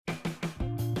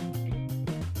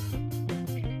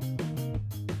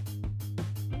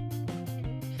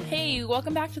Hey,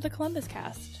 welcome back to the Columbus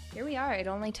Cast. Here we are. It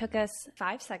only took us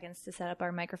 5 seconds to set up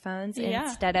our microphones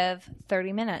instead of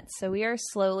 30 minutes. So we are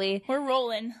We're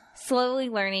rolling. slowly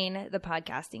learning the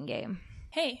podcasting game.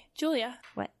 Hey, Julia.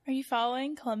 What? Are you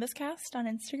following Columbus Cast on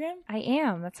Instagram? I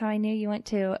am. That's how I knew you went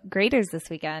to Graders this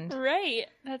weekend. Right.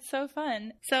 That's so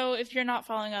fun. So if you're not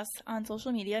following us on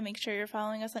social media, make sure you're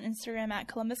following us on Instagram at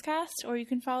Columbus Cast, or you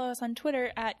can follow us on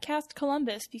Twitter at Cast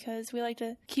Columbus because we like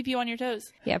to keep you on your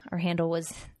toes. Yep. Our handle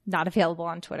was not available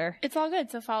on Twitter. It's all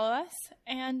good. So follow us.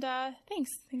 And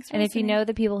thanks. Thanks for And listening. if you know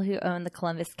the people who own the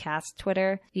Columbus Cast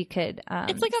Twitter, you could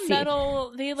it's like a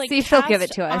metal, they like see if they'll cast give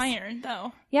it to us. iron,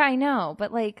 though. Yeah, I know.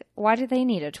 But like, why do they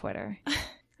need a Twitter?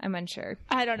 I'm unsure.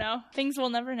 I don't know. Things we'll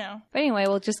never know. But anyway,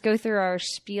 we'll just go through our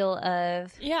spiel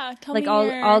of Tell like me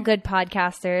all good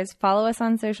podcasters. Follow us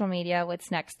on social media.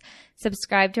 What's next?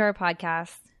 Subscribe to our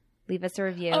podcast. Leave us a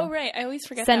review. Oh, right. I always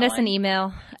forget Send that us an one.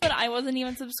 email. But I wasn't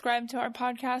even subscribed to our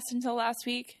podcast until last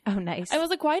week. Oh, nice. I was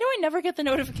like, why do I never get the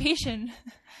notification?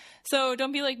 So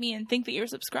don't be like me and think that you're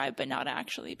subscribed, but not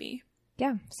actually be.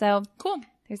 Yeah. So Cool.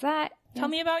 there's that. Tell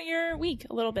me about your week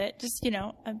a little bit. Just,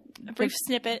 a brief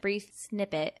snippet. Brief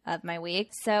snippet of my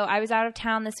week. So I was out of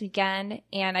town this weekend,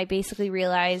 and I basically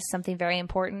realized something very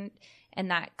important, and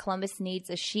that Columbus needs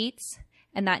a Sheetz,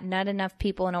 and that not enough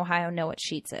people in Ohio know what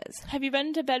Sheetz is. Have you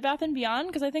been to Bed Bath & Beyond?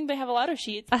 Because I think they have a lot of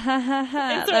sheets. It's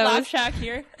That our laugh was shack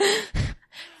here.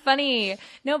 funny.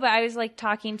 No, but I was like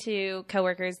talking to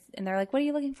coworkers, and they're like, "What are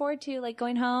you looking forward to? Like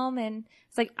going home?" And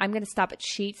it's like, I'm going to stop at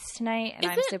Sheetz tonight, and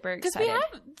I'm super excited.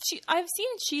 I've seen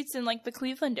sheets in like the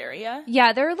Cleveland area.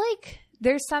 Yeah, they're like,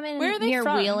 there's some in Where are they near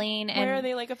from? Wheeling, and Where are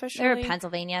they like officially? they're a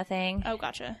Pennsylvania thing. Oh,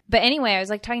 gotcha. But anyway, I was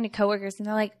like talking to coworkers, and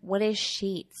they're like, "What is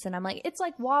Sheetz?" And I'm like, "It's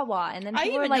like Wawa." And then I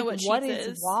people were even like, know what "What Sheetz is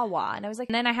is." Wawa?" And I was like,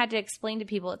 and then I had to explain to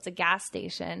people it's a gas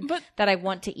station that I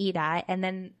want to eat at, and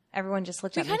then everyone just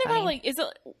looked at me kind of funny. have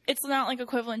like, it's not like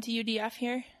equivalent to UDF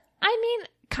here. I mean,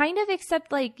 kind of,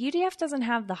 except like UDF doesn't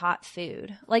have the hot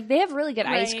food. Like they have really good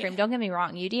ice cream. Don't get me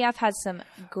wrong. UDF has some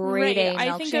great A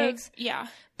milkshakes.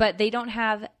 But they don't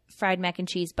have fried mac and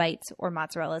cheese bites or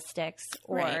mozzarella sticks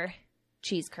or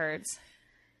cheese curds.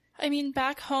 I mean,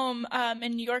 back home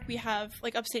in New York, we have,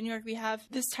 like upstate New York, we have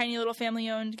this tiny little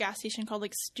family-owned gas station called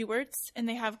like Stewart's, and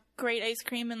they have great ice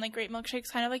cream and like great milkshakes,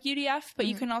 kind of like UDF, but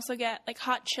you can also get like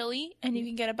hot chili, and you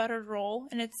can get a buttered roll,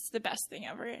 and it's the best thing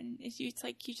ever, and it's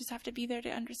like you just have to be there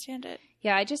to understand it.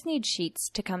 Yeah, I just need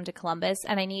Sheetz to come to Columbus,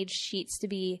 and I need Sheetz to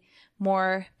be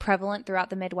more prevalent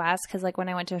throughout the Midwest, because like when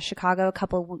I went to Chicago a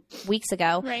couple weeks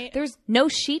ago, there's no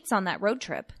Sheetz on that road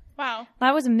trip. Wow.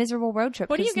 That was a miserable road trip.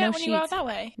 What do you get when you go out that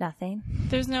way? Nothing.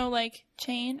 There's no, like,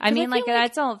 chain? I mean, like,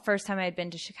 that's the first time I'd been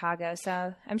to Chicago,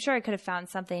 so I'm sure I could have found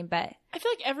something, but... I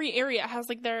feel like every area has,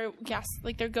 like, their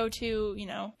their go-to,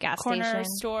 gas corner station.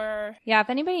 store. Yeah, if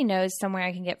anybody knows somewhere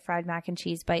I can get fried mac and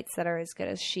cheese bites that are as good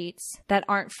as Sheetz, that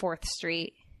aren't 4th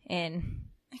Street in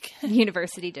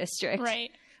University District. Right.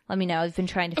 Let me know. I've been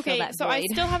trying to fill that void. I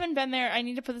still haven't been there. I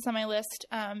need to put this on my list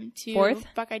to 4th?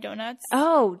 Buckeye Donuts.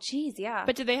 Oh, geez, yeah.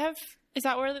 But do they have... Is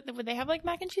that where... Would they have, like,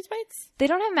 mac and cheese bites? They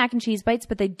don't have mac and cheese bites,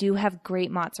 but they do have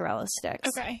great mozzarella sticks.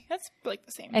 Okay. That's, like,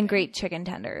 the same And thing. great chicken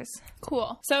tenders.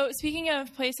 Cool. So, speaking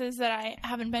of places that I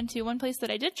haven't been to, one place that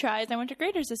I did try is I went to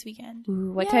Graders this weekend.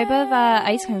 Ooh, what type of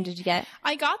ice cream did you get?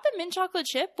 I got the mint chocolate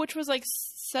chip, which was, like,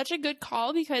 such a good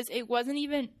call because it wasn't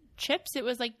even... chips, it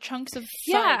was like chunks of fudge.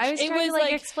 Yeah, I was trying to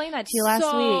like explain that to you last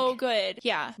week. So good.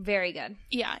 Yeah. Very good.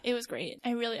 Yeah, it was great.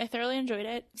 I thoroughly enjoyed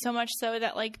it. So much so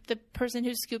that like the person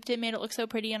who scooped it made it look so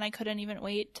pretty and I couldn't even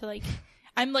wait to like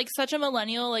I'm like such a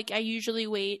millennial, like I usually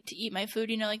wait to eat my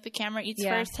food, like the camera eats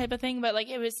first type of thing, but like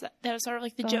that was sort of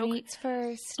like the Phone joke. Eats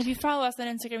first. If you follow us on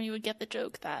Instagram, you would get the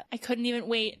joke that I couldn't even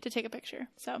wait to take a picture.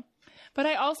 So but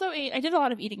I also I did a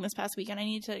lot of eating this past weekend. I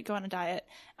need to go on a diet.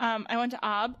 I went to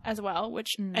Ob as well, which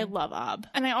I love Ob.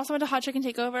 And I also went to Hot Chicken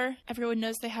Takeover. Everyone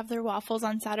knows they have their waffles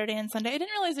on Saturday and Sunday. I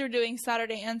didn't realize they were doing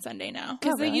Saturday and Sunday now.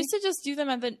 Because they used to just do them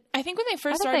I think when they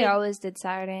first started. They always did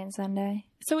Saturday and Sunday.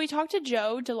 So we talked to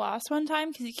Joe DeLoss one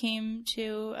time because he came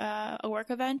to a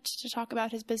work event to talk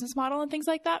about his business model and things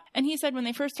like that. And he said when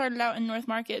they first started out in North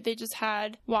Market, they just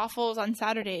had waffles on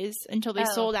Saturdays until they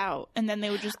sold out. And then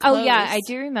they would just close. Oh, yeah. I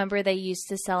do remember they used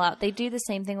to sell out. They do the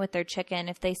same thing with their chicken.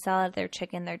 If they sell out their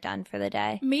chicken, they're done for the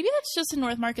day. Maybe that's just in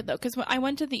North Market, though, because I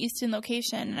went to the Easton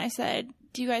location and I said,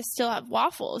 do you guys still have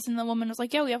waffles? And the woman was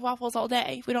like, yeah, we have waffles all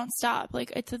day. We don't stop.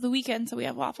 Like, it's the weekend, so we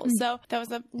have waffles. So that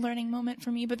was a learning moment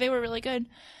for me, but they were really good.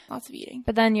 Lots of eating.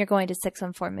 But then you're going to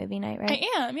 614 movie night, right?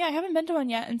 I am. Yeah, I haven't been to one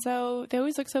yet. And so they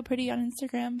always look so pretty on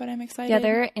Instagram, but I'm excited. Yeah,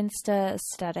 their Insta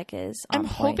aesthetic is on I'm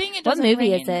point. hoping it What doesn't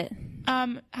movie rain. is it?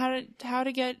 How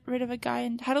to get rid of a guy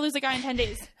and how to lose a guy in 10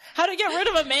 days. How to get rid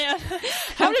of a man.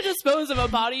 How to dispose of a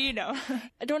body,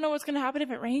 I don't know what's going to happen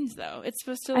if it rains, though. It's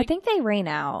supposed to, I think they rain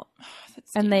out.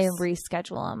 And they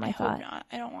reschedule them, I thought. Hope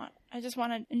not. I just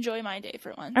want to enjoy my day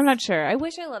for once. I'm not sure. I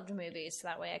wish I loved movies so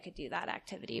that way I could do that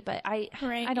activity, but I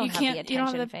don't have the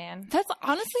attention fan. That's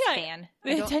honestly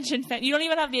the attention fan. You don't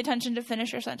even have the attention to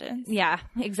finish your sentence. Yeah,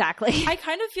 exactly. I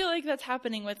kind of feel like that's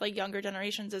happening with like younger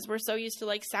generations is we're so used to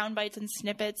like sound bites and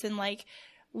snippets and like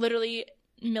literally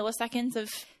milliseconds of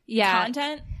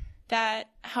content. That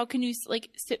how can you like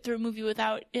sit through a movie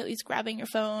without at least grabbing your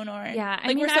phone or we're so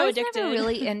addicted. I was never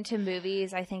really into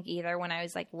movies, I think, either when I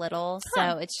was like little.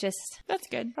 So it's just that's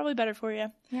good, probably better for you.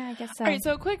 Yeah, I guess so. All right,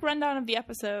 so a quick rundown of the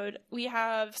episode. We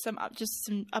have some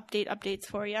updates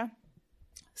for you.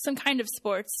 Some kind of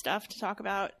sports stuff to talk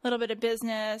about. A little bit of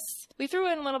business. We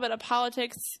threw in a little bit of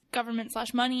politics,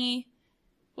 government/money.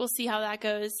 We'll see how that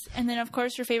goes. And then, of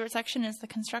course, your favorite section is the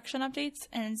construction updates.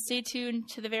 And stay tuned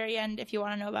to the very end if you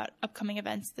want to know about upcoming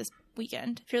events this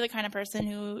weekend. If you're the kind of person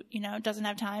who, doesn't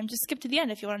have time, just skip to the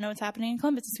end if you want to know what's happening in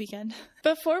Columbus this weekend.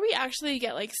 Before we actually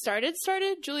get, started,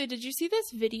 Julia, did you see this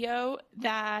video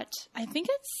that I think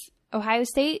it's Ohio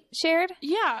State shared?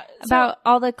 Yeah. About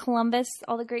all the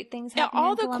great things happening in Columbus? Yeah,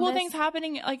 all the cool things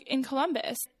happening, in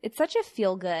Columbus. It's such a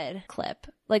feel-good clip.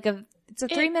 It's a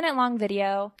 3-minute long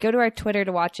video. Go to our Twitter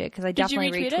to watch it because I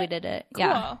definitely retweeted it. Cool.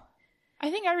 Yeah.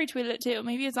 I think I retweeted it too.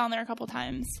 Maybe it's on there a couple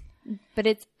times. But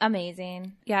it's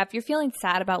amazing. Yeah, if you're feeling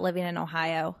sad about living in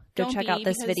Ohio, go check out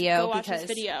this video. Go watch this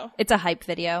video. It's a hype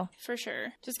video. For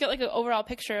sure. Just get an overall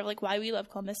picture of why we love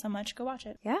Columbus so much. Go watch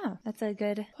it. Yeah, that's a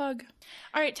good plug.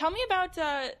 All right, tell me about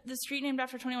the street named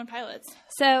after 21 Pilots.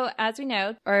 So, as we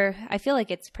know, or I feel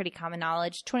like it's pretty common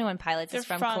knowledge, 21 Pilots is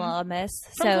from Columbus.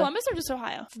 From Columbus or just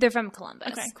Ohio? They're from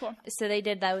Columbus. Okay, cool. So they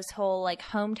did those whole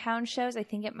hometown shows. I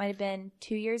think it might have been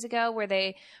 2 years ago where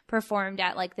they performed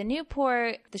at the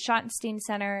Newport, the Schottenstein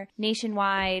Center,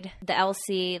 Nationwide, the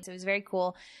LC. So it was very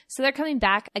cool. So they're coming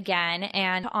back again,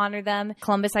 and to honor them,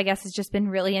 Columbus, I guess, has just been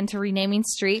really into renaming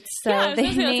streets. So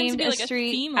they named a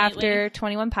street after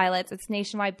 21 Pilots. It's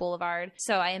Nationwide Boulevard.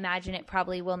 So I imagine it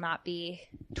probably will not be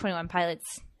 21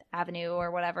 Pilots Avenue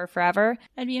or whatever forever.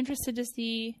 I'd be interested to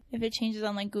see if it changes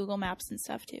on Google Maps and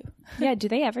stuff too. Yeah, do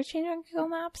they ever change on Google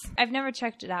Maps? I've never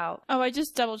checked it out. Oh, I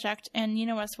just double checked, and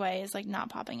West Way is not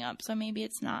popping up, so maybe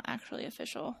it's not actually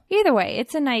official. Either way,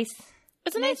 it's a nice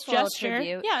gesture.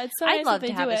 Tribute. Yeah, it's so nice. I'd love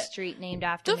to have a street named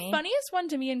after me. The funniest one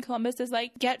to me in Columbus is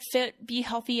Get Fit, Be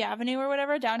Healthy Avenue or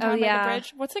whatever downtown by the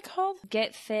bridge. What's it called?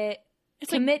 Get Fit. It's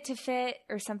Commit to Fit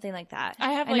or something like that.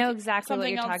 I know exactly what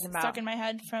you're talking about. Stuck in my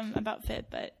head from about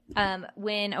Fit, but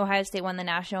when Ohio State won the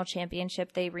national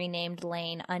championship, they renamed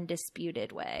Lane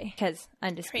Undisputed Way because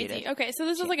Undisputed. Crazy. Okay, so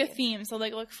this is a theme. So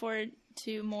look forward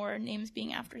to more names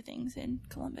being after things in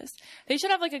Columbus. They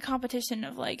should have a competition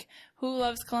of who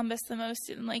loves Columbus the most,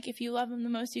 and if you love them the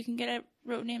most, you can get a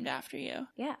road named after you.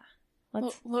 Yeah.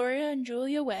 Gloria and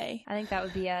Julia Way. I think that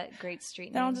would be a great street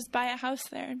name. Then I'll just buy a house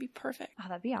there and be perfect. Oh,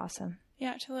 that'd be awesome.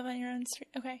 Yeah, to live on your own street.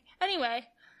 Okay. Anyway,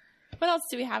 what else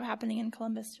do we have happening in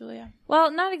Columbus, Julia?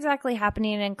 Well, not exactly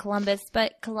happening in Columbus,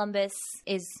 but Columbus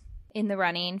is in the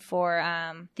running for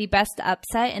the best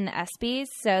upset in the ESPYs.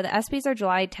 So the ESPYs are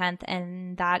July 10th,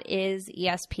 and that is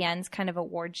ESPN's kind of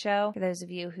award show. For those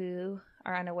of you who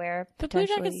are unaware. The Blue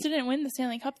Jackets didn't win the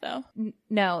Stanley Cup, though.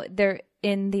 No, they're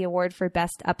in the award for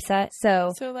best upset.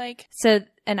 So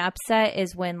an upset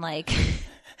is when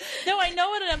No, I know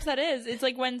what an upset is. It's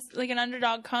when an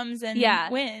underdog comes and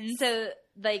wins. So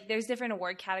there's different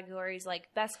award categories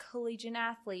best collegiate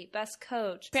athlete, best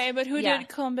coach. Okay, but who did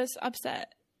Columbus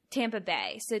upset? Tampa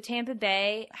Bay. So Tampa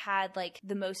Bay had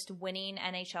the most winning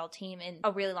NHL team in a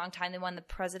really long time. They won the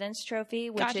President's Trophy,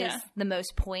 which is the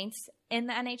most points in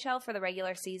the NHL for the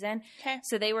regular season. Okay.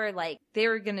 So they were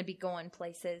going to be going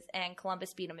places, and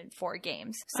Columbus beat them in 4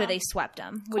 games. So they swept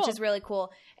them, which is really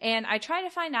cool. And I tried to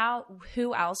find out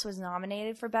who else was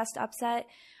nominated for best upset.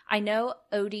 I know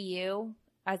ODU,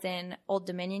 as in Old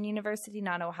Dominion University,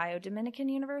 not Ohio Dominican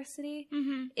University,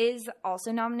 is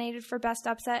also nominated for best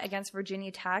upset against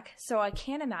Virginia Tech. So I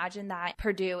can't imagine that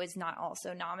Purdue is not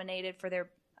also nominated for their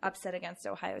upset against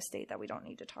Ohio State that we don't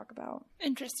need to talk about.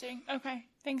 Interesting. Okay.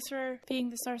 Thanks for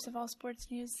being the source of all sports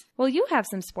news. Well, you have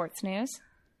some sports news.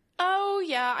 Oh,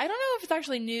 yeah. I don't know if it's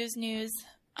actually news.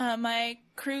 My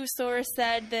crew source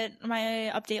said that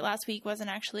my update last week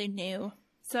wasn't actually new.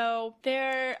 So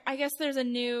I guess there's a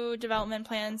new development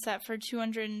plan set for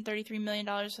 $233 million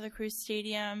for the Cruise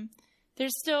Stadium. They're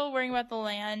still worrying about the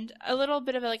land. A little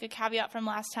bit of a caveat from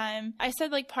last time. I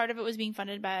said part of it was being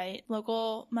funded by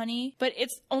local money, but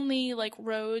it's only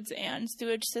roads and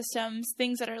sewage systems,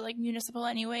 things that are municipal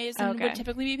anyways and would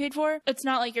typically be paid for. It's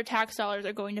not like your tax dollars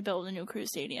are going to build a new cruise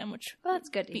stadium, which that's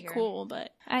good to be hear. Cool,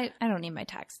 but I don't need my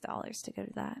tax dollars to go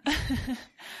to that.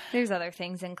 There's other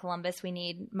things in Columbus we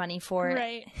need money for.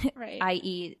 Right.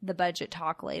 i.e. the budget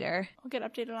talk later. We'll get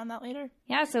updated on that later.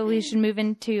 Yeah, so we should move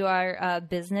into our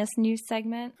business news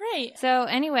segment. Right. So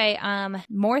anyway,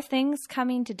 more things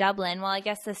coming to Dublin. Well, I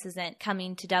guess this isn't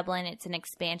coming to Dublin. It's an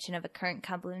expansion of a current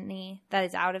company that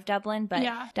is out of Dublin. But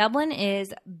Dublin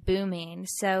is booming.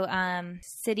 So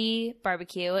City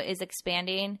Barbecue is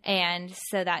expanding. And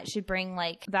so that should bring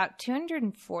about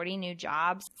 240 new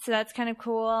jobs. So that's kind of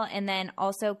cool. And then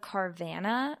also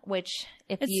Carvana, which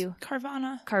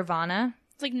Carvana.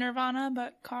 It's like Nirvana,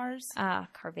 but cars.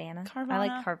 Carvana. I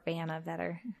like Carvana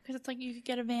better. Because it's you could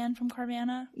get a van from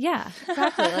Carvana. Yeah,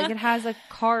 exactly. It has a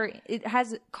car. It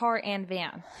has car and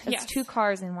van. It's two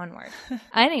cars in one word.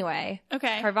 Anyway.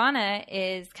 Okay. Carvana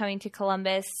is coming to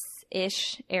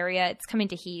Columbus-ish area. It's coming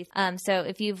to Heath. So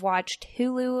if you've watched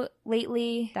Hulu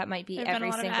lately, that might be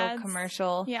every single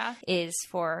commercial is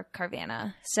for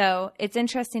Carvana. So it's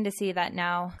interesting to see that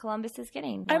now Columbus is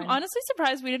getting one. I'm honestly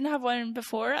surprised we didn't have one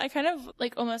before. I kind of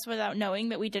almost without knowing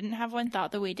that we didn't have one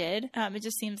thought that we did. It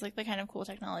just seems like the kind of cool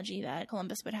technology that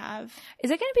Columbus would have.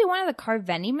 Is it going to be one of the car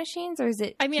vending machines or is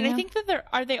it? I mean, I think that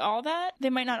are they all that? They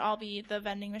might not all be the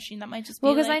vending machine. That might just be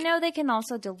because I know they can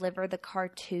also deliver the car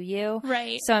to you.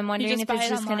 Right. So I'm wondering if it's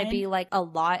just going to be a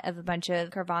lot of a bunch of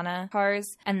Carvana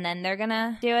cars and then they're going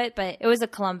to do it. But it was a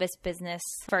Columbus Business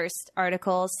First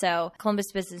article. So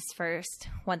Columbus Business First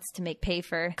wants to make pay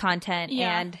for content.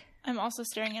 Yeah. And I'm also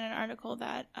staring at an article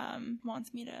that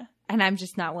wants me to... And I'm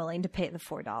just not willing to pay the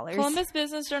 $4. Columbus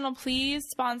Business Journal, please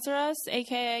sponsor us,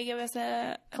 aka give us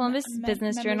a Columbus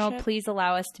Business Journal, please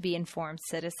allow us to be informed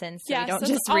citizens so we don't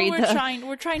just all read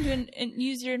we're trying to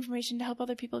use your information to help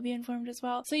other people be informed as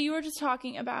well. So you were just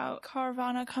talking about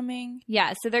Carvana coming.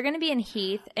 Yeah, so they're going to be in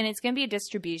Heath, and it's going to be a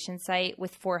distribution site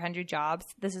with 400 jobs.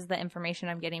 This is the information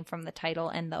I'm getting from the title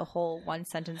and the whole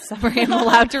one-sentence summary I'm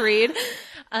allowed to read.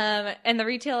 And the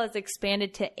retail has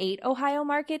expanded to 8 Ohio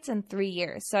markets in 3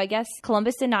 years. So I guess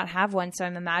Columbus did not have one, so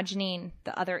I'm imagining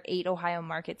the other 8 Ohio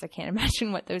markets. I can't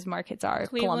imagine what those markets are.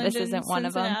 Cleveland Columbus isn't one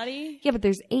of them. Cincinnati. Yeah, but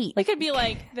there's 8. It could be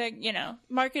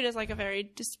market is a very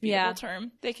disputable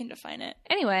term. They can define it.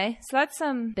 Anyway, so that's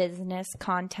some business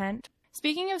content.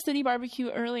 Speaking of City Barbecue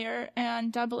earlier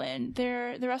and Dublin,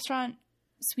 the restaurant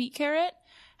Sweet Carrot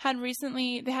had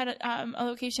a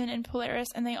location in Polaris,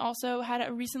 and they also had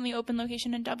a recently opened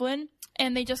location in Dublin,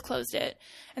 and they just closed it.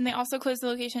 And they also closed the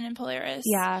location in Polaris.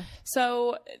 Yeah.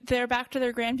 So they're back to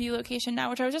their Grandview location now,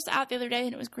 which I was just at the other day,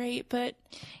 and it was great. But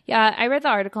yeah, I read the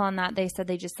article on that. They said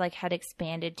they just had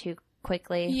expanded too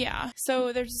quickly. Yeah.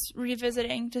 So they're just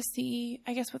revisiting to see,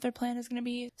 I guess, what their plan is going to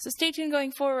be. So stay tuned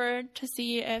going forward to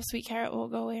see if Sweet Carrot will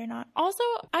go away or not. Also,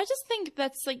 I just think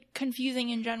that's confusing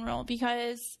in general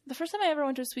because the first time I ever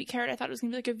went to a Sweet Carrot, I thought it was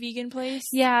going to be a vegan place.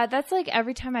 Yeah, that's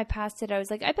every time I passed it, I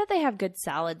was I bet they have good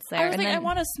salads there. I was I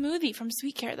want a smoothie from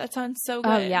Sweet Carrot. That sounds so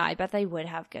good. Oh yeah, I bet they would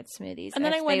have good smoothies. And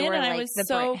then I went in and I was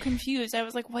so confused. I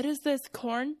was what is this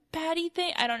corn patty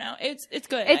thing? I don't know. It's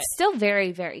good. It's still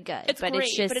very, very good. It's great,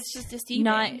 but it's just deceiving.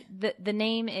 Not the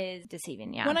name is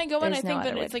deceiving. Yeah. When I go in, I think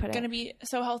that it's going to be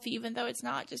so healthy, even though it's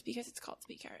not, just because it's called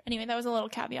Sweet Carrot. Anyway, that was a little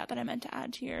caveat that I meant to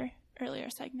add to your earlier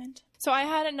segment. So I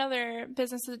had another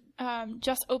business that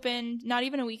just opened not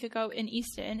even a week ago in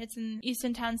Easton. It's in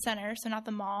Easton Town Center, so not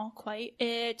the mall quite.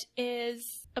 It is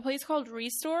a place called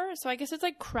Restore. So I guess it's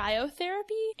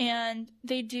cryotherapy, and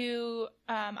they do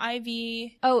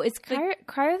IV. Oh, it's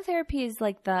cryotherapy is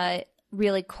the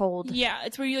really cold. Yeah,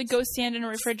 it's where you go stand in a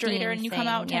refrigerator and you come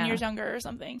out 10 years younger or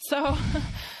something. So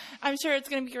I'm sure it's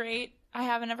going to be great. I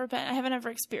haven't ever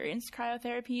experienced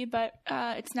cryotherapy, but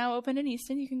it's now open in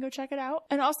Easton. You can go check it out.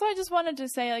 And also, I just wanted to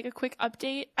say a quick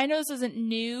update. I know this isn't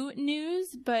new news,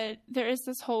 but there is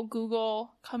this whole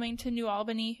Google coming to New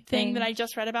Albany thing that I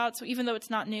just read about. So even though it's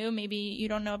not new, maybe you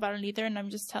don't know about it either, and I'm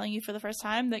just telling you for the first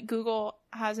time that Google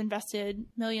has invested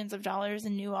millions of dollars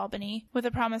in New Albany with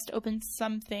a promise to open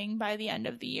something by the end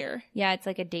of the year. Yeah, it's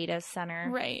a data center.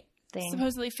 Right. Thing.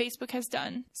 Supposedly Facebook has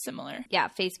done similar. Yeah,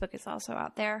 Facebook is also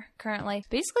out there currently.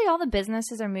 Basically, all the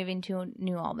businesses are moving to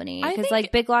New Albany because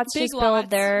Big Lots just built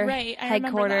their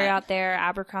headquarters out there.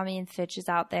 Abercrombie and Fitch is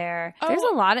out there. Oh, there's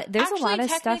a lot of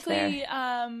stuff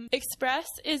there. Express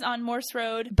is on Morse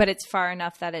Road, but it's far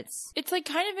enough that it's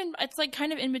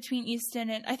kind of in between Easton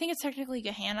and I think it's technically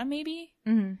Gahanna maybe.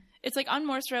 Mm-hmm. It's like on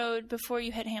Morse Road before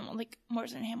you hit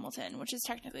Morse and Hamilton, which is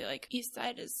technically like east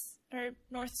side is, or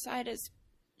north side is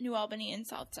New Albany and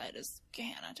south side is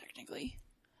Gahanna technically.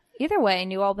 Either way,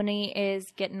 New Albany is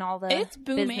getting all the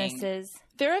businesses.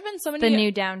 There have been so many. The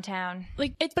new downtown.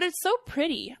 But it's so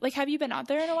pretty. Like, have you been out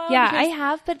there in a while? Yeah, I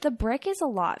have, but the brick is a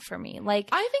lot for me. Like,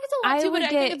 I think it's a lot too, but I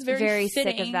think it's very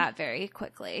fitting. Sick of that very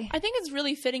quickly. I think it's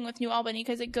really fitting with New Albany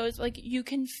because it goes, like, you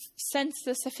can sense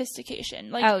the sophistication.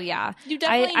 Like, oh, yeah. You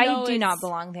definitely know I do not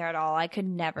belong there at all. I could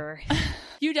never.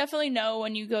 You definitely know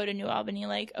when you go to New Albany,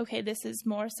 like, okay, this is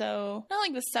more so, not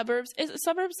like the suburbs. Is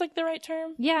suburbs like the right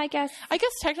term? Yeah, I guess. I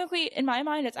guess technically, in my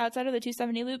mind, it's outside of the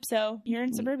 270 loop, so you're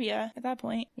in suburbia at that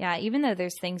point. Yeah, even though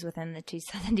there's things within the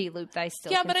 270 loop that I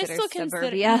still consider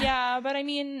suburbia. Yeah, but I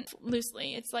mean,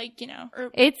 loosely. It's like, you know.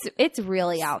 It's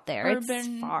really out there. Urban,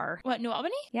 it's far. What, New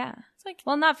Albany? Yeah. It's like,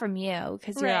 well, not from you,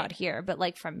 because you're out here, but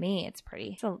like from me, it's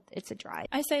pretty. It's a drive.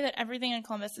 I say that everything in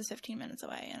Columbus is 15 minutes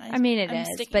away. And I'm is,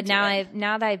 but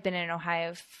now that I've been in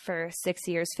Ohio for 6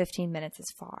 years, 15 minutes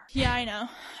is far. Yeah, I know.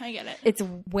 I get it. It's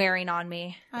wearing on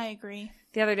me. I agree.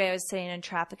 The other day I was sitting in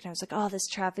traffic and I was like, oh, this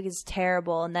traffic is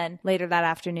terrible. And then later that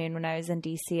afternoon when I was in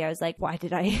DC, I was like, why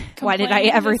did I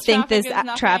ever think this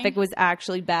traffic was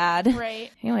actually bad?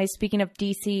 Right. Anyway, speaking of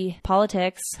DC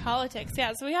politics. Politics,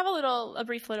 yeah. So we have a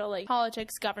brief little like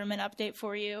politics government update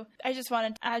for you. I just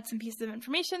wanted to add some pieces of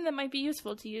information that might be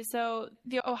useful to you. So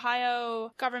the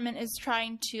Ohio government is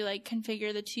trying to like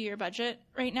configure the 2-year budget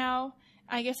right now.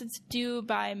 I guess it's due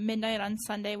by midnight on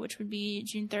Sunday, which would be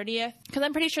June 30th. Because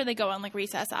I'm pretty sure they go on like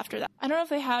recess after that. I don't know if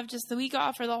they have just the week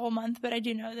off or the whole month, but I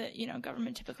do know that, you know,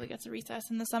 government typically gets a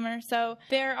recess in the summer. So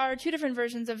there are 2 different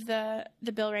versions of the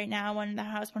bill right now, one in the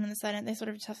House, one in the Senate. They sort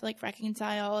of just have to like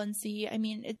reconcile and see,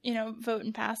 vote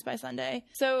and pass by Sunday.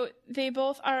 So they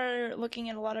both are looking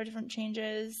at a lot of different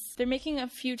changes. They're making a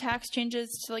few tax changes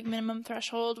to like minimum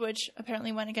threshold, which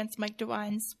apparently went against Mike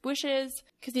DeWine's wishes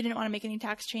because he didn't want to make any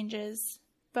tax changes.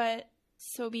 But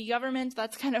so be government.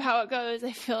 That's kind of how it goes.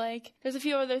 I feel like there's a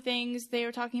few other things. They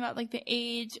were talking about like the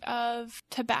age of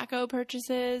tobacco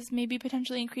purchases, maybe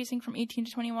potentially increasing from 18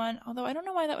 to 21. Although I don't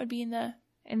know why that would be in the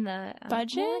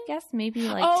budget. Well, I guess maybe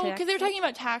like because they're talking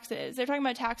about taxes. They're talking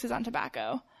about taxes on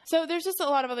tobacco. So there's just a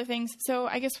lot of other things. So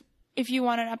I guess if you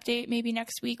want an update, maybe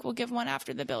next week we'll give one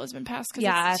after the bill has been passed.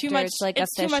 Because it's too much.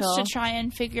 It's too much to try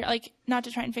and figure. Like not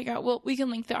to try and figure out. Well, we can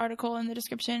link the article in the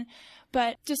description.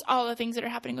 But just all the things that are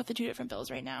happening with the 2 different bills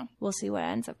right now. We'll see what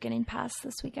ends up getting passed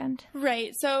this weekend.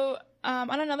 Right. So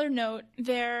on another note,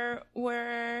 there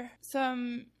were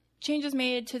some changes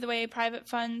made to the way private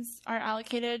funds are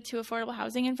allocated to affordable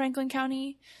housing in Franklin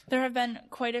County. There have been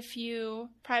quite a few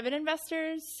private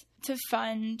investors to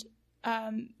fund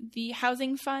the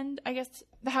housing fund. I guess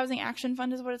the Housing Action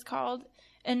Fund is what it's called,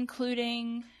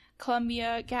 including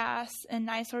Columbia Gas and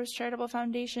NiSource Charitable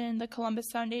Foundation, the Columbus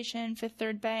Foundation, Fifth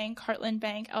Third Bank, Heartland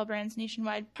Bank, L Brands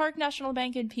Nationwide, Park National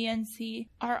Bank, and PNC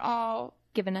are all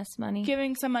giving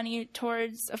some money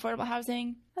towards affordable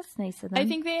housing. That's nice of them. I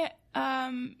think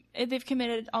they've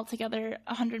committed altogether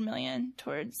 $100 million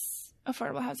towards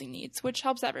affordable housing needs, which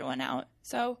helps everyone out.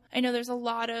 So I know there's a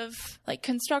lot of like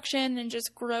construction and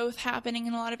just growth happening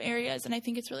in a lot of areas, and I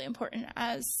think it's really important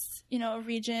as, you know, a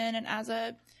region and as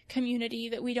a community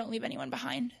that we don't leave anyone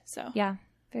behind. So yeah,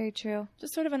 very true.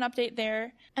 Just sort of an update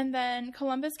there. And then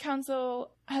Columbus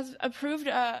Council has approved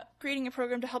creating a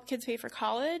program to help kids pay for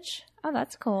college. Oh,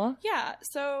 that's cool. Yeah.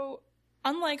 So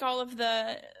unlike all of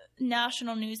the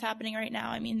national news happening right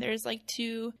now, I mean, there's like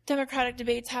 2 Democratic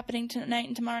debates happening tonight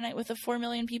and tomorrow night with the 4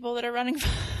 million people that are running.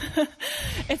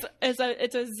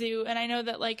 It's a zoo. And I know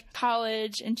that like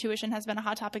college and tuition has been a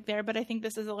hot topic there, but I think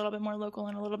this is a little bit more local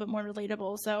and a little bit more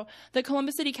relatable. So the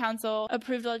Columbus City Council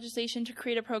approved legislation to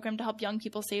create a program to help young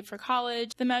people save for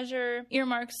college. The measure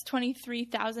earmarks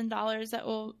 $23,000 that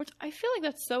will, which I feel like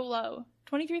that's so low.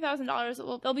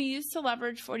 $23,000 they'll be used to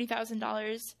leverage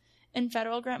 $40,000 in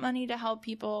federal grant money to help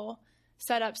people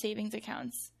set up savings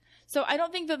accounts. So I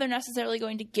don't think that they're necessarily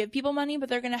going to give people money, but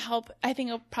they're going to help. I think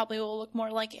it probably will look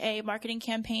more like a marketing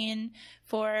campaign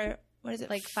for, what is it?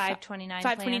 Like 529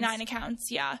 529 accounts.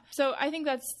 Yeah. So I think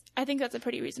that's a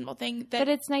pretty reasonable thing. But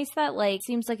it's nice that like,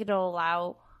 seems like it'll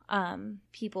allow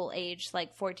people aged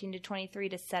like 14 to 23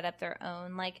 to set up their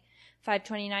own like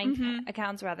 529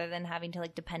 accounts rather than having to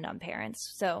like depend on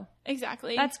parents. So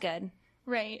exactly. That's good.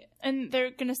 Right. And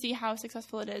they're going to see how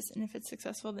successful it is. And if it's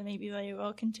successful, then maybe they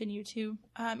will continue to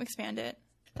expand it.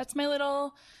 That's my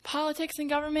little politics and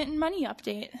government and money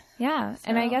update. Yeah. So.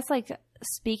 And I guess like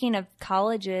speaking of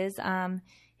colleges,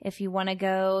 if you want to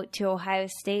go to Ohio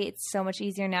State, it's so much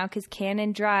easier now because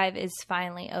Cannon Drive is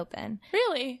finally open.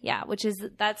 Really? Yeah,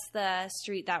 that's the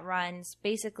street that runs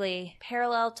basically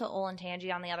parallel to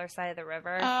Olentangy on the other side of the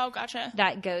river. Oh, gotcha.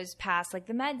 That goes past like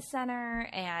the Med Center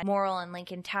and Morrill and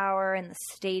Lincoln Tower and the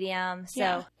stadium.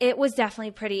 So it was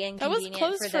definitely pretty inconvenient for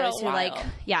those who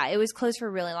it was closed for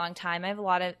a really long time.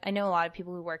 I know a lot of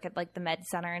people who work at like the Med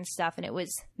Center and stuff, and it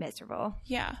was miserable.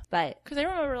 Yeah. But because I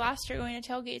remember last year going to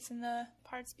tailgates and the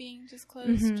parts being just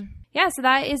closed. Mm-hmm. Yeah, so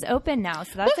that is open now.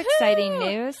 So that's exciting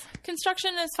news.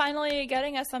 Construction is finally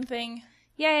getting us something.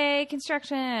 Yay,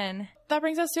 construction. That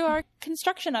brings us to our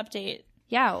construction update.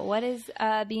 Yeah, what is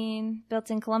being built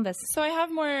in Columbus? So I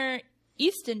have more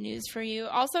Easton news for you.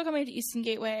 Also coming to Easton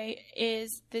Gateway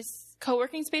is this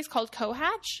co-working space called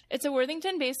Cohatch. It's a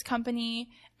Worthington-based company,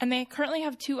 and they currently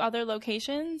have 2 other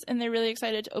locations, and they're really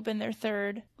excited to open their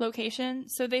 3rd location.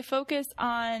 So they focus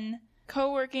on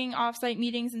co-working, off-site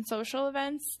meetings, and social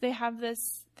events.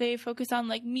 They focus on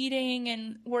like meeting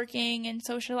and working and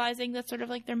socializing. That's sort of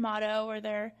like their motto or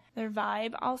their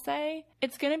vibe, I'll say.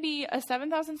 It's going to be a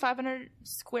 7,500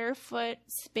 square foot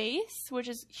space, which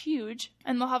is huge.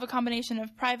 And they'll have a combination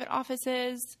of private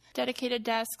offices, dedicated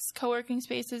desks, co-working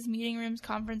spaces, meeting rooms,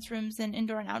 conference rooms, and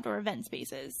indoor and outdoor event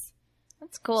spaces.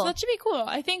 That's cool. So that should be cool.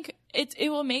 I think it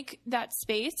will make that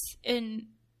space in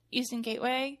Easton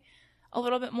Gateway a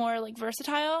little bit more like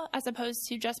versatile as opposed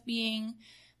to just being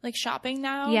like shopping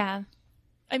now. Yeah.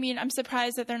 I mean, I'm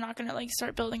surprised that they're not going to like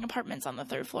start building apartments on the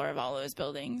 3rd floor of all those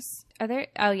buildings. Are there?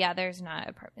 Oh yeah, there's not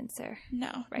apartments there. No,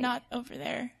 right. Not over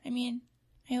there. I mean,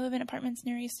 I live in apartments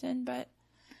near Easton, but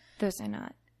those are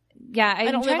not. Yeah,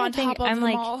 I don't live on top of I'm the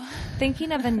like mall.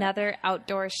 Thinking of another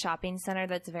outdoor shopping center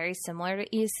that's very similar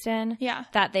to Easton. Yeah.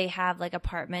 That they have like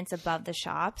apartments above the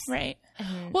shops. Right.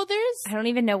 And well, I don't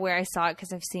even know where I saw it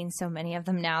because I've seen so many of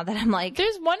them now that I'm like.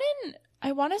 There's one in,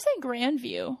 I want to say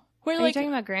Grandview. Are you talking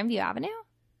about Grandview Avenue?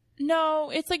 No,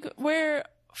 it's like where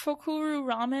Fukuru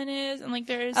Ramen is, and like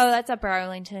there's. Oh, that's Upper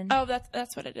Arlington. Oh,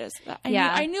 that's what it is.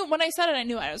 I knew when I said it, I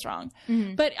knew I was wrong.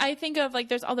 Mm-hmm. But I think of like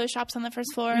there's all those shops on the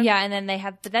 1st floor. Yeah, and then they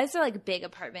have, but those are like big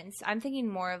apartments. I'm thinking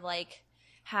more of like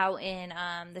how in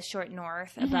the Short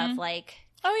North above like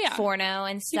Forno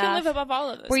and stuff. You can live above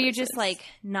all of those. Where you're just like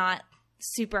not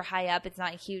super high up. It's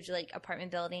not a huge like apartment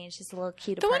building. It's just a little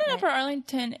cute apartment. The one in Upper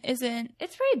Arlington isn't.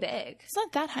 It's pretty big. It's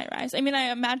not that high rise. I mean,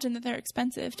 I imagine that they're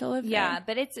expensive to live there. Yeah,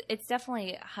 but it's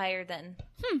definitely higher than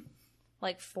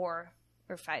like 4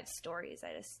 or 5 stories.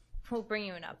 We'll bring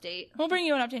you an update. We'll bring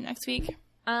you an update next week.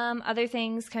 Other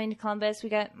things coming to Columbus. We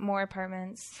got more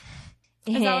apartments.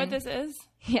 Is that what this is?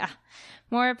 Yeah,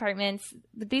 more apartments.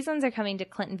 But these ones are coming to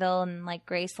Clintonville and like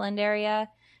Graceland area.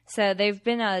 So they've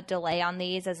been a delay on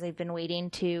these as they've been waiting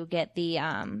to get the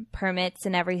permits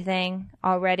and everything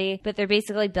already. But they're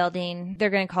basically building, they're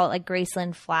going to call it like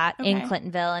Graceland Flat in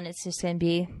Clintonville. And it's just going to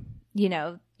be,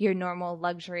 your normal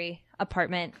luxury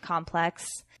apartment complex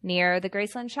near the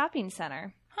Graceland Shopping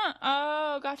Center. Huh.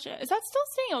 Oh, gotcha. Is that still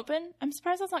staying open? I'm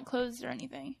surprised that's not closed or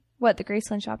anything. What, the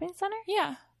Graceland Shopping Center?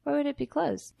 Yeah. Why would it be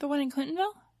closed? The one in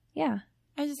Clintonville? Yeah.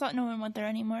 I just thought no one went there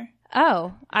anymore.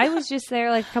 Oh, I was just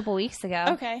there like a couple weeks ago.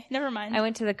 Okay, never mind. I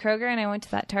went to the Kroger and I went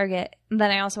to that Target. And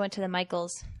then I also went to the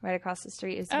Michaels right across the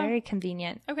street. It was very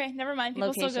convenient. Okay, never mind.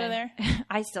 People still go there.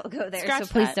 I still go there, Scratch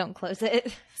so please that. don't close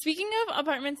it. Speaking of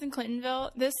apartments in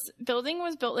Clintonville, this building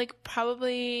was built like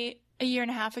probably a year and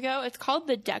a half ago. It's called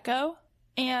the Deco,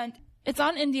 and it's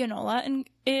on Indianola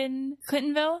in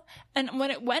Clintonville. And when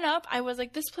it went up, I was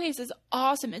like, this place is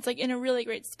awesome. It's like in a really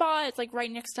great spot. It's like right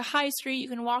next to High Street. You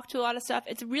can walk to a lot of stuff.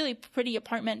 It's a really pretty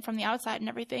apartment from the outside and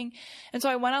everything. And so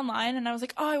I went online and I was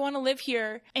like, oh, I want to live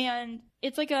here. And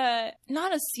it's like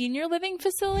not a senior living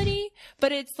facility,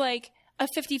 but it's like a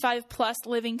 55 plus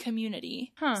living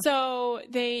community. So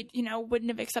they, wouldn't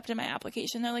have accepted my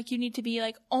application. They're like, you need to be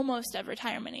like almost of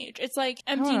retirement age. It's like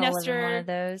empty nester. One of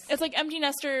those. It's like empty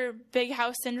nester, big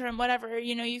house syndrome, whatever.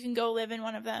 You can go live in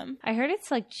one of them. I heard it's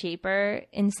like cheaper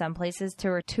in some places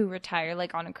to retire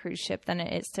like on a cruise ship than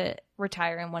it is to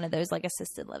retire in one of those like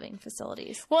assisted living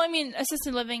facilities. Well, I mean,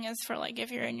 assisted living is for like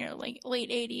if you're in your like late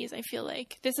 80s. I feel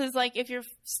like this is like if you're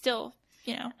still,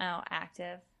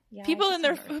 active. Yeah, people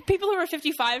who are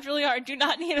 55 really do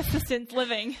not need assistance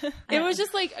living. It was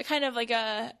just like kind of like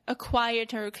a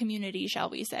quieter community, shall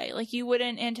we say. Like you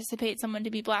wouldn't anticipate someone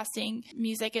to be blasting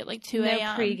music at like 2 a.m.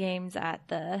 No pre-games at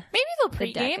the Maybe they'll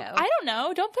pre-game. I don't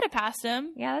know. Don't put it past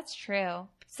them. Yeah, that's true.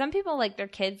 Some people, like, their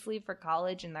kids leave for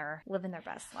college and they're living their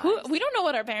best lives. We don't know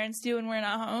what our parents do when we're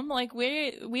not home. Like,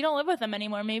 we don't live with them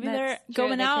anymore. Maybe they're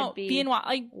going out, being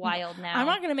wild now. I'm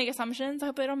not going to make assumptions. I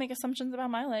hope they don't make assumptions about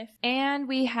my life. And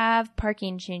we have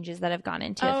parking changes that have gone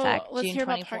into effect let's June hear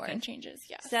 24th. About parking changes,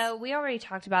 yes. So we already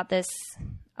talked about this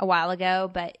a while ago,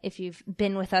 but if you've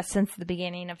been with us since the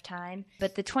beginning of time,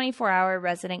 but the 24-hour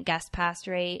resident guest pass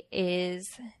rate is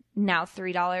now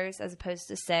 $3 as opposed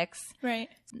to $6. Right.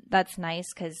 That's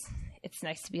nice because it's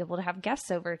nice to be able to have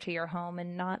guests over to your home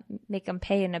and not make them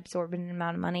pay an absorbent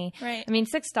amount of money. Right. I mean,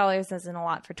 $6 isn't a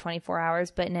lot for 24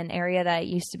 hours, but in an area that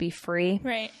used to be free,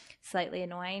 right, slightly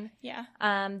annoying. Yeah.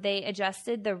 They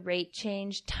adjusted the rate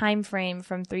change time frame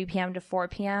from 3 p.m. to 4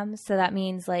 p.m. So that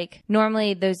means, like,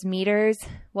 normally those meters,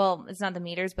 well, it's not the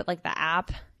meters, but like the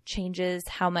app changes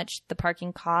how much the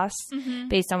parking costs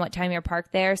based on what time you're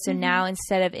parked there. So now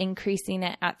instead of increasing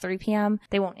it at 3 p.m.,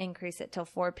 they won't increase it till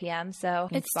 4 p.m. So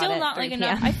it's still not like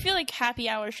enough. I feel like happy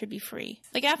hour should be free.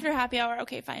 Like after happy hour,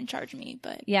 okay, fine, charge me.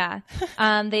 But yeah,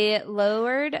 they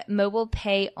lowered mobile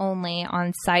pay only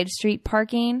on side street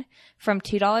parking from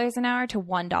 $2 an hour to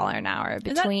 $1 an hour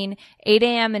between 8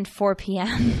 a.m. and 4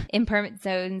 p.m. in permit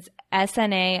zones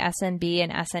SNA, SNB,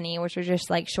 and SNE, which are just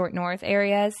like short north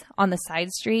areas on the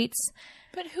side streets.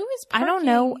 But who is parking? I don't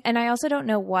know. And I also don't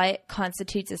know what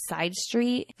constitutes a side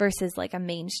street versus like a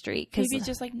main street. Maybe it's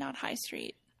just like not high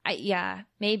street. Yeah,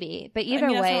 maybe. But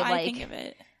either way, that's how like, I think of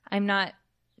it. I'm not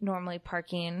normally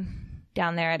parking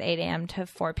down there at 8 a.m. to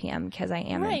 4 p.m. because I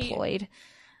am employed.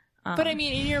 But I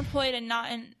mean, you're employed and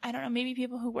not in, I don't know, maybe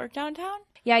people who work downtown?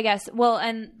 Yeah, I guess. Well,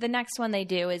 and the next one they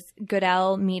do is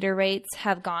Goodell meter rates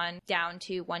have gone down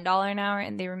to $1 an hour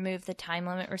and they removed the time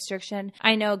limit restriction.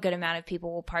 I know a good amount of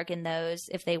people will park in those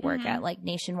if they work at like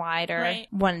Nationwide or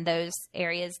one of those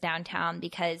areas downtown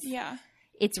because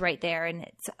it's right there and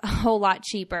it's a whole lot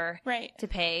cheaper to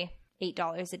pay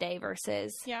 $8 a day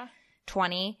versus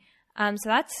 $20.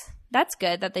 So that's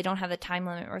good that they don't have the time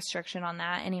limit restriction on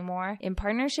that anymore. In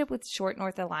partnership with Short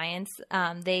North Alliance,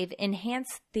 they've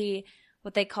enhanced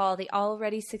what they call the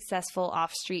already successful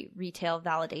off-street retail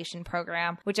validation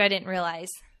program, which I didn't realize.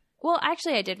 Well,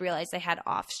 actually, I did realize they had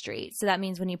off-street. So that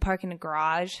means when you park in a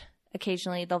garage,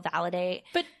 occasionally they'll validate.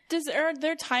 But are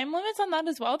there time limits on that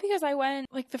as well? Because I went,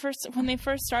 like, when they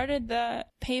first started the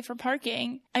pay for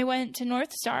parking, I went to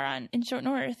North Star in Short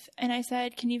North and I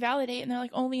said, can you validate? And they're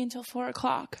like, only until 4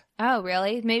 o'clock. Oh,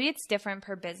 really? Maybe it's different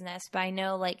per business, but I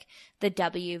know like the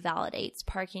W validates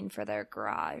parking for their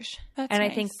garage. That's and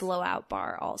nice. I think Blowout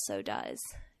Bar also does.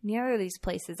 Neither of these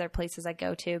places are places I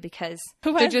go to because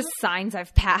they're just signs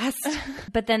I've passed.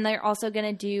 But then they're also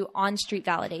going to do on-street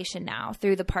validation now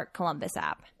through the Park Columbus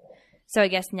app. So I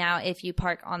guess now if you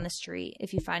park on the street,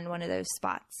 if you find one of those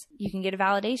spots, you can get a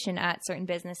validation at certain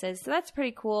businesses. So that's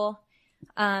pretty cool.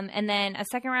 And then a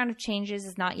second round of changes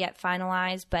is not yet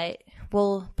finalized, but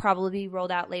will probably be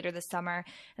rolled out later this summer.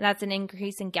 And that's an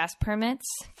increase in guest permits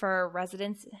for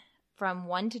residents from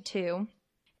 1 to 2.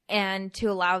 And to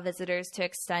allow visitors to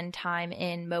extend time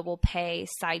in mobile pay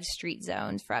side street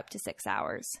zones for up to 6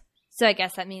 hours. So I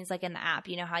guess that means like in the app,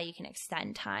 you know how you can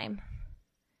extend time.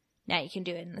 Now you can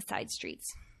do it in the side streets.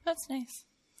 That's nice.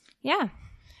 Yeah.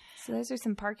 So those are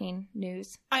some parking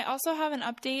news. I also have an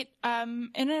update.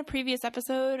 In a previous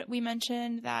episode, we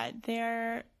mentioned that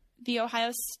the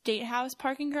Ohio State House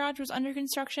parking garage was under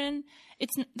construction.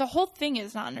 The whole thing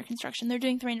is not under construction. They're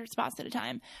doing 300 spots at a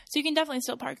time. So you can definitely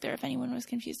still park there if anyone was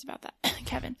confused about that.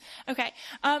 Kevin. Okay.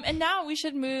 And now we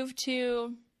should move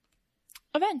to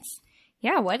events.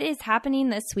 Yeah, what is happening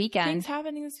this weekend? Things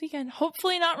happening this weekend.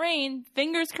 Hopefully not rain.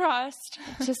 Fingers crossed.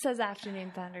 It just says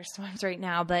afternoon thunderstorms right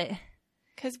now, but...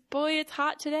 Because, boy, it's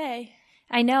hot today.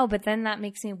 I know, but then that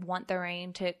makes me want the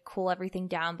rain to cool everything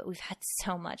down, but we've had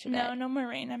so much of it. No more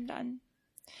rain. I'm done.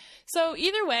 So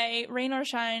either way, rain or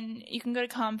shine, you can go to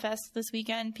ComFest this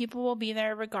weekend. People will be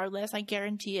there regardless. I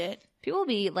guarantee it. People will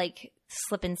be, like,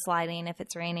 slip and sliding if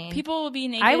it's raining. People will be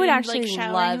naked. I would actually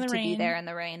like, love to be there in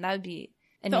the rain. That would be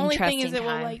an interesting time. The only thing is it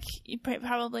will, like, you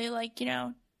probably, like, you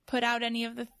know, put out any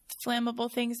of the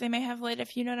flammable things they may have lit,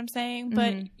 if you know what I'm saying.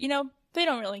 But, you know, they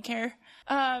don't really care.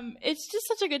 It's just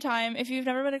such a good time. If you've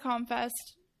never been to ComFest,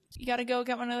 you got to go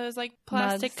get one of those, like,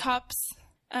 plastic cups.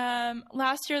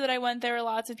 Last year that I went, there were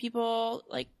lots of people,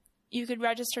 like, you could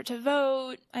register to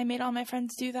vote. I made all my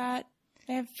friends do that.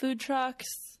 They have food trucks.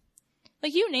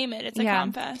 Like, you name it, it's a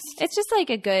ComFest. It's just like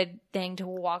a good thing to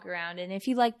walk around. And if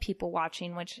you like people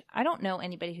watching, which I don't know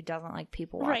anybody who doesn't like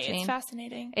people watching. Right, it's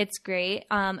fascinating. It's great.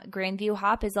 Grandview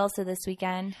Hop is also this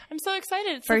weekend. I'm so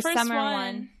excited. It's first the first summer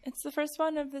one. It's the first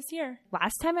one of this year.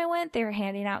 Last time I went, they were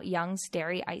handing out Young's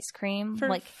Dairy ice cream. For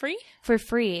free? For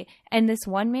free. And this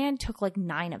one man took like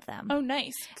 9 of them. Oh,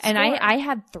 nice. And I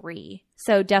had 3.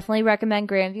 So definitely recommend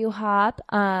Grandview Hop.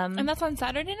 And that's on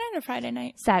Saturday night or Friday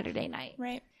night? Saturday night.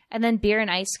 Right. And then Beer and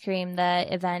Ice Cream,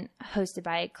 the event hosted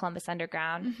by Columbus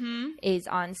Underground, is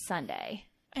on Sunday.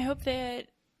 I hope that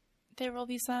there will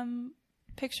be some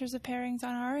pictures of pairings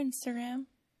on our Instagram.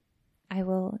 I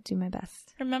will do my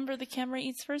best. Remember, the camera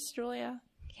eats first, Julia.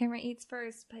 Camera eats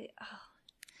first, but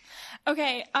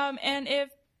Okay, and if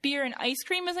beer and ice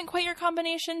cream isn't quite your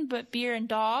combination, but beer and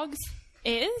dogs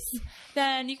is,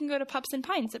 then you can go to Pups and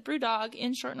Pints at Brewdog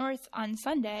in Short North on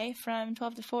Sunday from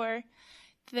 12 to 4.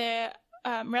 The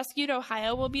Rescued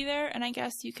Ohio will be there, and I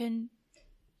guess you can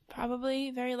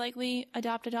probably, very likely,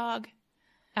 adopt a dog.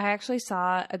 I actually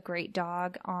saw a great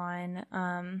dog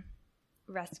on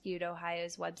Rescued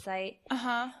Ohio's website.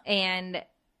 And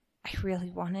I really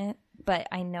want it, but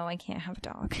I know I can't have a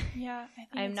dog. Yeah.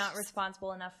 I'm not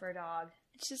responsible enough for a dog.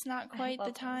 It's just not quite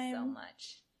the time. Them so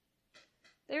much.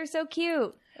 They're so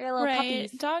cute. They're little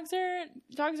puppies. Dogs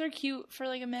are cute for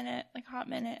like a minute, like a hot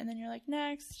minute, and then you're like,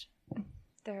 next.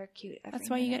 They're cute. That's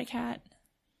why you get a cat.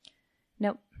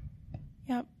 Nope.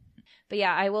 Yep. But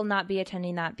yeah, I will not be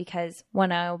attending that because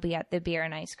one, I will be at the beer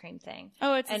and ice cream thing.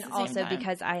 Oh, it's and also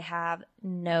because I have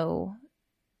no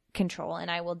control, and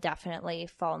I will definitely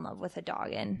fall in love with a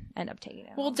dog and end up taking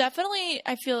it. Well, definitely,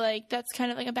 I feel like that's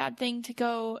kind of like a bad thing to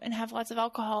go and have lots of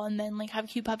alcohol and then like have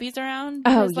cute puppies around.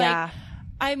 Oh yeah.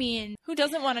 I mean, who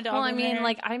doesn't want a dog? Well, I mean, there?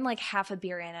 like, I'm like half a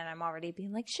beer in and I'm already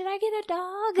being like, should I get a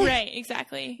dog? Right,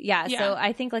 exactly. Yeah, so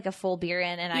I think like a full beer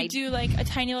in and I do like a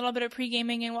tiny little bit of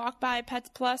pre-gaming and walk by Pets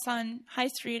Plus on High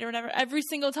Street or whatever. Every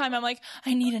single time I'm like,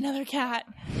 I need another cat.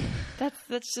 That's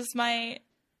just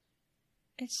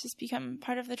it's just become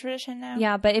part of the tradition now.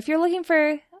 Yeah, but if you're looking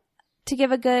to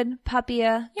give a good puppy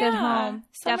a good home,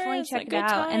 definitely check it out.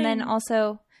 Time. And then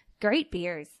also great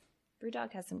beers.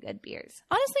 Brewdog has some good beers.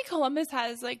 Honestly, Columbus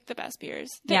has like the best beers.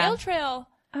 The Ale Trail.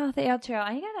 Oh, the Ale Trail.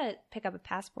 I gotta pick up a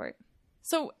passport.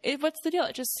 So what's the deal?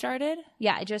 It just started?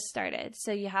 Yeah, it just started.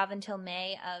 So you have until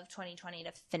May of 2020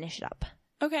 to finish it up.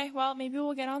 Okay, well, maybe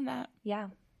we'll get on that. Yeah.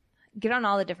 Get on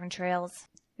all the different trails.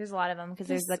 There's a lot of them because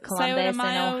there's the Columbus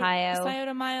and Ohio.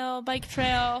 Scioto Mile bike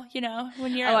trail,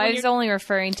 when you're... I was only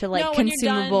referring to like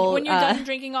consumable... When you're done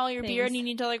drinking all your beer and you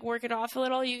need to like work it off a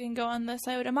little, you can go on the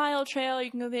Scioto Mile trail, you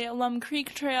can go the Alum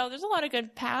Creek trail. There's a lot of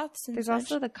good paths. There's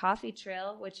also the coffee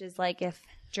trail, which is like if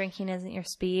drinking isn't your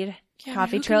speed.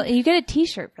 Coffee trail. And you get a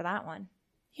t-shirt for that one.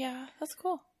 Yeah, that's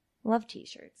cool. Love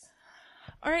t-shirts.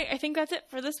 All right, I think that's it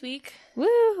for this week.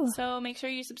 Woo! So make sure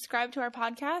you subscribe to our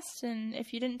podcast. And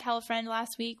if you didn't tell a friend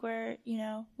last week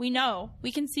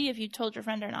we can see if you told your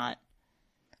friend or not.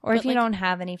 Or if you don't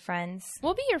have any friends.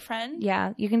 We'll be your friend.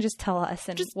 Yeah, you can just tell us.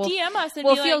 And just DM us. And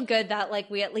we'll feel good that like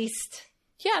we at least...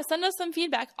 Yeah, send us some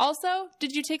feedback. Also,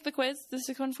 did you take the quiz, the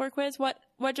 614 quiz?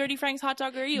 What Dirty Frank's hot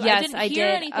dog are you? Yes, I didn't hear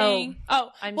anything.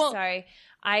 I'm sorry.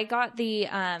 I got the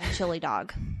chili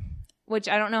dog, which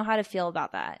I don't know how to feel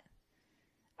about that.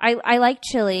 I like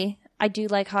chili. I do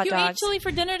like hot dogs. You ate chili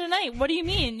for dinner tonight. What do you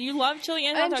mean? You love chili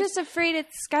and hot dogs? I'm just afraid it's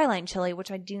Skyline chili,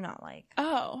 which I do not like.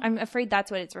 Oh. I'm afraid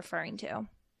that's what it's referring to.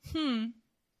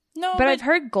 No, but I've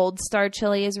heard Gold Star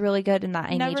chili is really good and that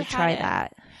I need to try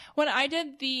that. When I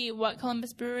did the What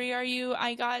Columbus Brewery Are You,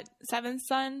 I got Seventh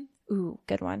Son. Ooh,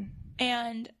 good one.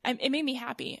 And it made me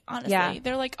happy, honestly. Yeah.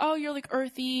 They're like, oh, you're like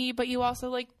earthy, but you also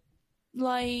like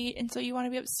light, and so you want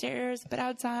to be upstairs but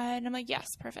outside. And I'm like, yes,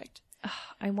 perfect.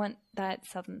 I want that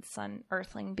Seventh Son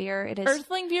Earthling beer. It is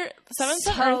Earthling beer. Seventh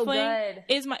Son Earthling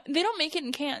is my. They don't make it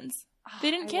in cans. They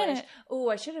didn't can it. Oh,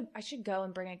 I should go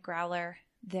and bring a growler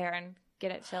there and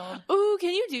get it filled. Ooh,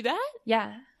 can you do that?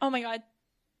 Yeah. Oh my god.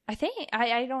 I think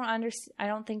I don't understand. I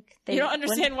don't think they. You don't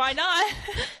understand why not?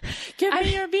 Give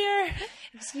me your beer.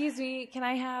 Excuse me. Can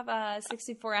I have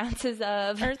 64 ounces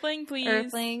of Earthling, please?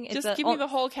 Earthling. Just give me the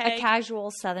whole keg. A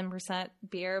casual 7%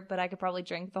 beer, but I could probably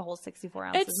drink the whole 64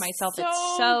 ounces myself. So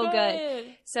it's so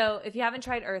good. So if you haven't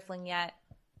tried Earthling yet,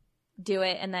 do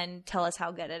it and then tell us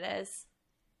how good it is.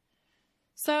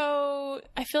 So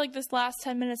I feel like this last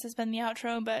 10 minutes has been the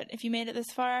outro, but if you made it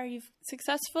this far, you've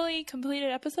successfully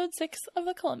completed episode 6 of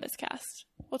the Columbus Cast.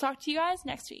 We'll talk to you guys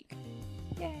next week.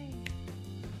 Yay.